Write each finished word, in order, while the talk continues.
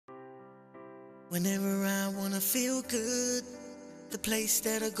Whenever I wanna feel good, the place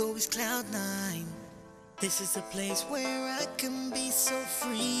that I go is Cloud9. This is a place where I can be so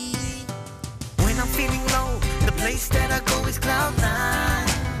free. When I'm feeling low, the place that I go is Cloud9.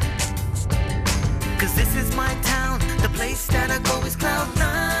 Cause this is my town, the place that I go is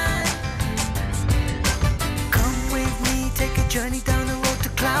Cloud9. Come with me, take a journey down the road to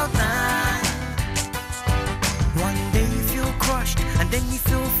Cloud9. One day you feel crushed, and then you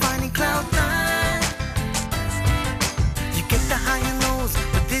feel fine in Cloud9. You get the high and lows,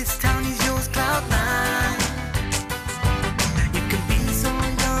 but this town is yours, Cloud9. You can be so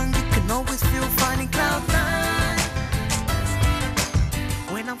young, you can always feel fine in Cloud9.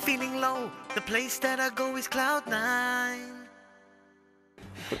 When I'm feeling low, the place that I go is Cloud9.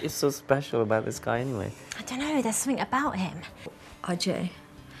 What is so special about this guy anyway? I don't know, there's something about him. Ajay,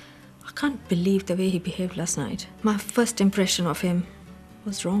 I can't believe the way he behaved last night. My first impression of him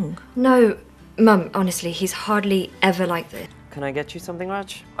was wrong. No, Mum, honestly, he's hardly ever like this. Can I get you something,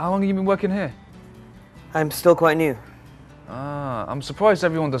 Raj? How long have you been working here? I'm still quite new. Ah, I'm surprised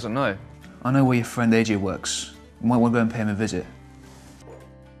everyone doesn't know. I know where your friend AJ works. You might want to go and pay him a visit.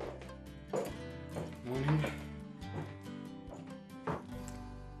 Morning.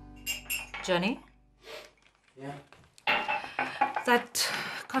 Johnny? Yeah? That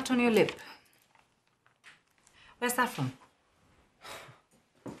cut on your lip. Where's that from?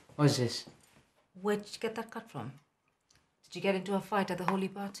 What's this? Where'd you get that cut from? Did you get into a fight at the holy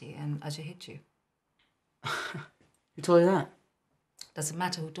party and Ajay hit you? Who told you that? Doesn't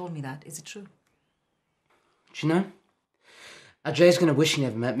matter who told me that. Is it true? Do you know? Ajay's gonna wish he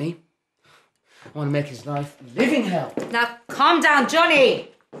never met me. I want to make his life a living hell. Now calm down,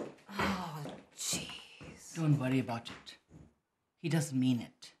 Johnny! Oh, jeez. Don't worry about it. He doesn't mean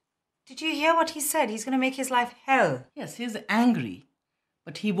it. Did you hear what he said? He's going to make his life hell. Yes, he's angry,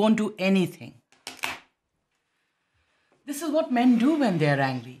 but he won't do anything. This is what men do when they're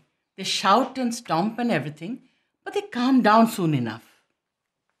angry. They shout and stomp and everything, but they calm down soon enough.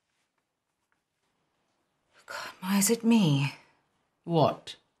 God, Ma, is it me?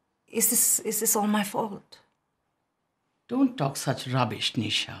 What? Is this all my fault? Don't talk such rubbish,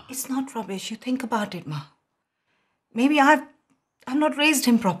 Nisha. It's not rubbish. You think about it, Ma. Maybe I've not raised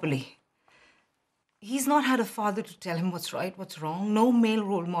him properly. He's not had a father to tell him what's right, what's wrong, no male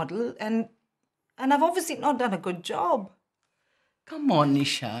role model, and I've obviously not done a good job. Come on,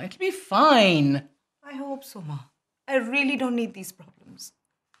 Nisha. It'll be fine. I hope so, Ma. I really don't need these problems.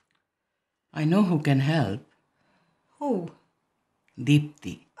 I know who can help. Who?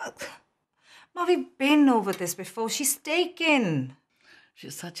 Deepthi. Ma, we've been over this before. She's taken.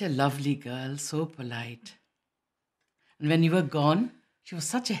 She's such a lovely girl, so polite. And when you were gone, she was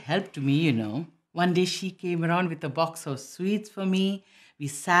such a help to me, you know. One day she came around with a box of sweets for me. We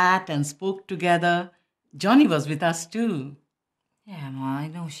sat and spoke together. Johnny was with us too. Yeah, Ma, I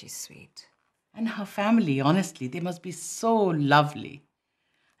know she's sweet. And her family, honestly, they must be so lovely.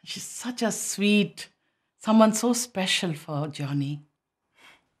 She's such a sweet, someone so special for Johnny.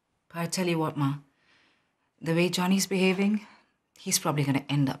 But I tell you what, Ma, the way Johnny's behaving, he's probably going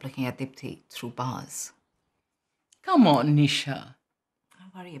to end up looking at Deepthi through bars. Come on, Nisha. I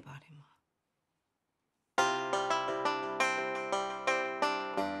worry about him,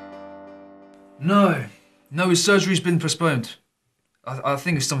 Ma. No, his surgery's been postponed. I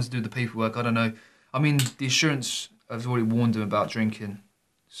think it's something to do with the paperwork, I don't know. I mean, the insurance has already warned him about drinking,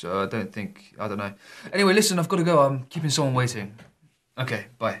 so I don't know. Anyway, listen, I've got to go, I'm keeping someone waiting. Okay,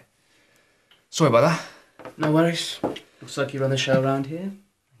 bye. Sorry about that. No worries. Looks like you run the show around here.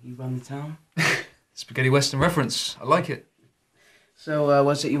 You run the town. Spaghetti Western reference, I like it. So,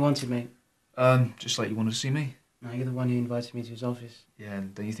 what's it you wanted, mate? Just like you wanted to see me. No, you're the one who invited me to his office. Yeah,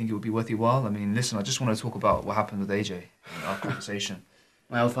 and don't you think it would be worth your while? I mean, listen, I just want to talk about what happened with AJ and our conversation.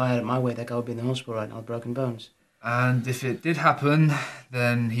 Well, if I had it my way, that guy would be in the hospital right now with broken bones. And if it did happen,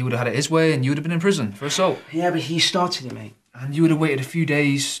 then he would have had it his way and you would have been in prison for assault. Yeah, but he started it, mate. And you would have waited a few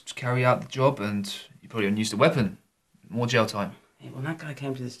days to carry out the job and you probably wouldn't use the weapon. More jail time. Hey, when that guy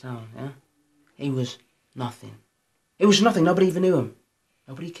came to this town, yeah? He was nothing. It was nothing. Nobody even knew him.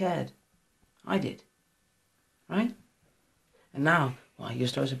 Nobody cared. I did. Right? And now, well, he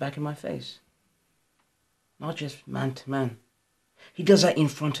just throws it back in my face. Not just man to man. He does that in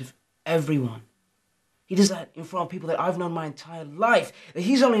front of everyone. He does that in front of people that I've known my entire life, that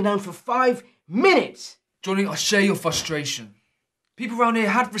he's only known for 5 minutes. Johnny, I share your frustration. People around here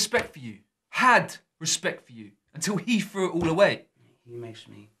had respect for you. Had respect for you. Until he threw it all away. He makes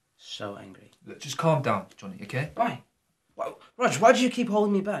me so angry. Look, just calm down, Johnny, okay? Why? Raj, why do you keep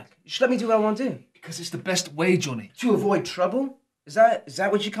holding me back? You should let me do what I want to do. Because it's the best way, Johnny. To avoid trouble? Is that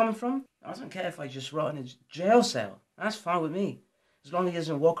where you're coming from? I don't care if I just rot in a jail cell. That's fine with me. As long as he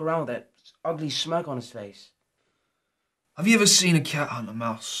doesn't walk around with that ugly smirk on his face. Have you ever seen a cat hunt a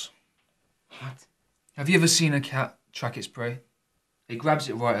mouse? What? Have you ever seen a cat track its prey? It grabs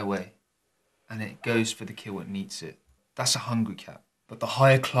it right away, and it goes for the kill and eats it. That's a hungry cat. But the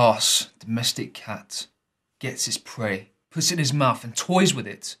higher class domestic cat gets its prey, puts it in his mouth and toys with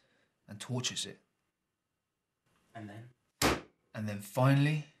it, and tortures it. And then? And then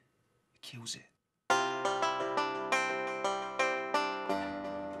finally, kills it.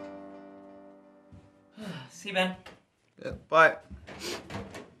 See you, Ben. Yeah, bye. Hey,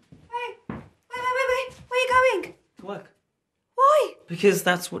 wait. Where are you going? To work. Why? Because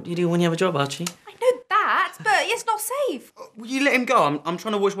that's what you do when you have a job, Archie. I know that, but it's not safe. Will you let him go? I'm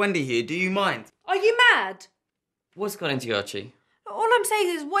trying to watch Wendy here. Do you mind? Are you mad? What's got into you, Archie? All I'm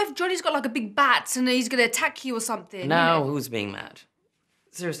saying is, what if Johnny's got like a big bat and he's gonna attack you or something? Now, You know? who's being mad?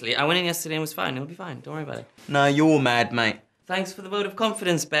 Seriously, I went in yesterday and was fine. It'll be fine. Don't worry about it. No, you're mad, mate. Thanks for the vote of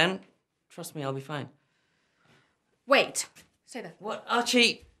confidence, Ben. Trust me, I'll be fine. Wait. Say that. What,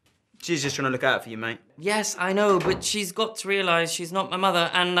 Archie? She's just trying to look out for you, mate. Yes, I know, but she's got to realise she's not my mother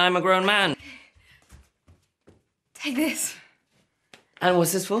and I'm a grown man. Take this. And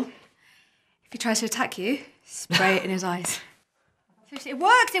what's this for? If he tries to attack you, spray it in his eyes. Seriously, it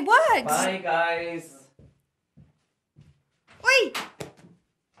works, it works! Bye, guys. Wait!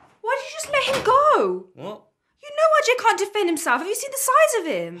 Why did you just let him go? What? You know Ajay can't defend himself. Have you seen the size of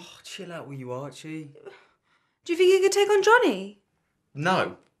him? Oh, chill out, will you, Archie? Do you think he could take on Johnny?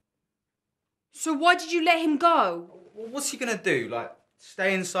 No. So why did you let him go? What's he gonna do? Like,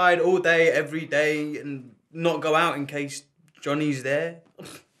 stay inside all day, every day, and not go out in case Johnny's there?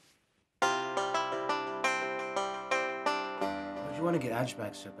 Why do you want to get Adge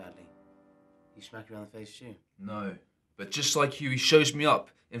back so badly? He smacked you around the face too. No. But just like you, he shows me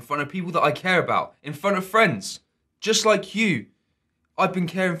up in front of people that I care about, in front of friends. Just like you. I've been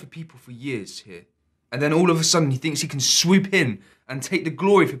caring for people for years here. And then all of a sudden he thinks he can swoop in and take the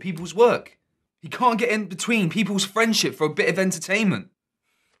glory for people's work. He can't get in between people's friendship for a bit of entertainment.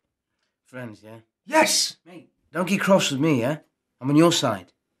 Friends, yeah? Yes! Mate, don't get cross with me, yeah? I'm on your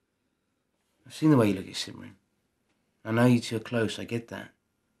side. I've seen the way you look at Simran. I know you two are close, I get that.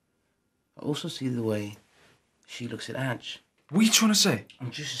 I also see the way she looks at Adge. What are you trying to say?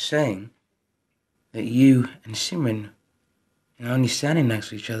 I'm just saying that you and Simran, only standing next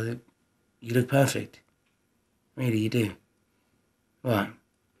to each other, you look perfect. Really, you do. What?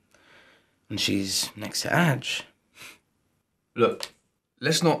 When she's next to Adge. Look,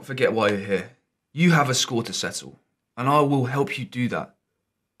 let's not forget why you're here. You have a score to settle, and I will help you do that.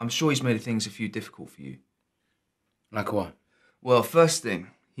 I'm sure he's made things a few difficult for you. Like what? Well, first thing,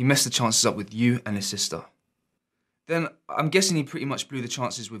 he messed the chances up with you and his sister. Then, I'm guessing he pretty much blew the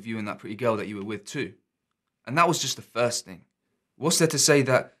chances with you and that pretty girl that you were with too. And that was just the first thing. What's there to say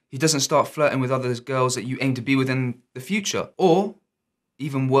that he doesn't start flirting with other girls that you aim to be with in the future? Or,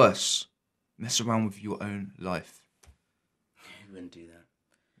 even worse, mess around with your own life? He wouldn't do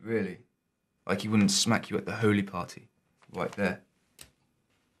that. Really? Like he wouldn't smack you at the holy party? Right there.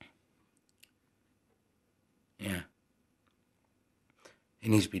 Yeah. He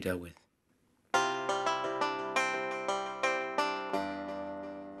needs to be dealt with.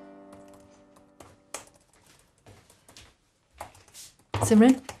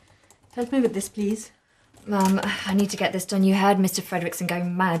 Simran, help me with this, please. Mum, I need to get this done. You heard Mr. Frederickson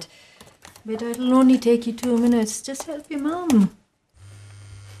going mad. But it'll only take you 2 minutes. Just help your mum.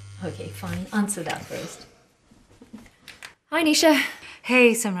 Okay, fine. Answer that first. Hi, Nisha.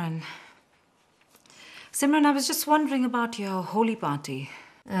 Hey, Simran. Simran, I was just wondering about your holy party.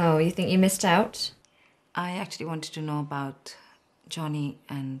 Oh, you think you missed out? I actually wanted to know about Johnny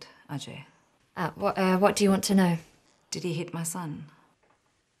and Ajay. What do you want to know? Did he hit my son?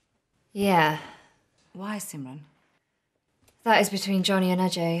 Yeah, Why, Simran? that is between Johnny and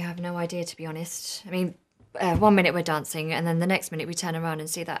Ajay. I have no idea, to be honest. I mean, 1 minute we're dancing, and then the next minute we turn around and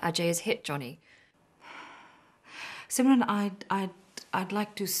see that Ajay has hit Johnny. Simran, I'd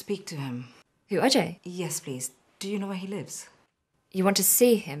like to speak to him. Who, Ajay? Yes, please. Do you know where he lives? You want to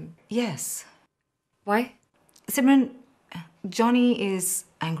see him? Yes. Why? Simran, Johnny is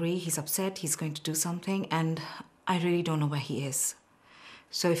angry, he's upset, he's going to do something, and I really don't know where he is.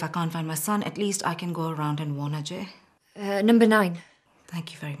 So if I can't find my son, at least I can go around and warn Ajay. Number 9.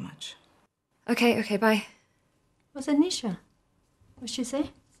 Thank you very much. Okay, bye. What's that, Nisha? What'd she say?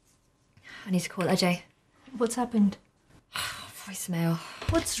 I need to call Ajay. What's happened? Voicemail.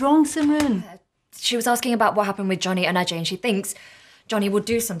 What's wrong, Simran? She was asking about what happened with Johnny and Ajay, and she thinks Johnny will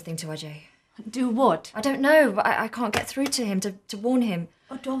do something to Ajay. Do what? I don't know, but I can't get through to him to warn him.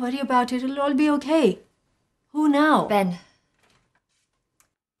 Oh, don't worry about it. It'll all be okay. Who now? Ben.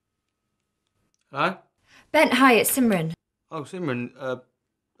 Hello? Ben, hi, it's Simran. Oh, Simran,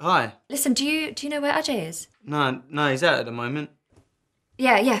 hi. Listen, do you know where Ajay is? No, he's out at the moment.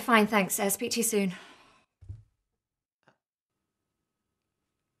 Yeah, fine, thanks. Speak to you soon.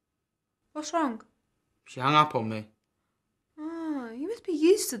 What's wrong? She hung up on me. Oh, you must be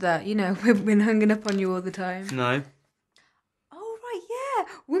used to that, you know, women hanging up on you all the time. No. Oh, right, yeah.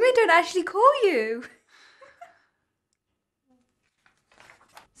 Women don't actually call you.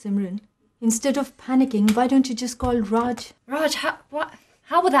 Simran, instead of panicking, why don't you just call Raj? Raj,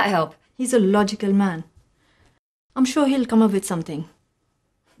 how would that help? He's a logical man. I'm sure he'll come up with something.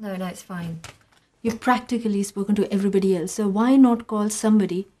 No, it's fine. You've practically spoken to everybody else, so why not call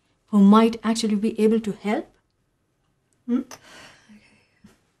somebody who might actually be able to help?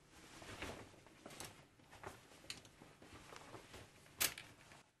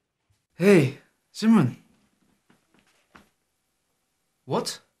 Hey, Simran.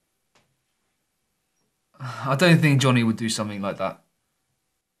 What? I don't think Johnny would do something like that.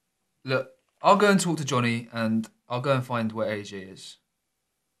 Look, I'll go and talk to Johnny and I'll go and find where AJ is.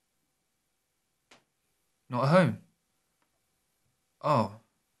 Not at home? Oh.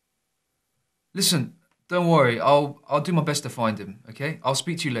 Listen, don't worry. I'll do my best to find him, okay? I'll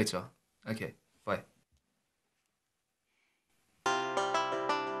speak to you later. Okay, bye.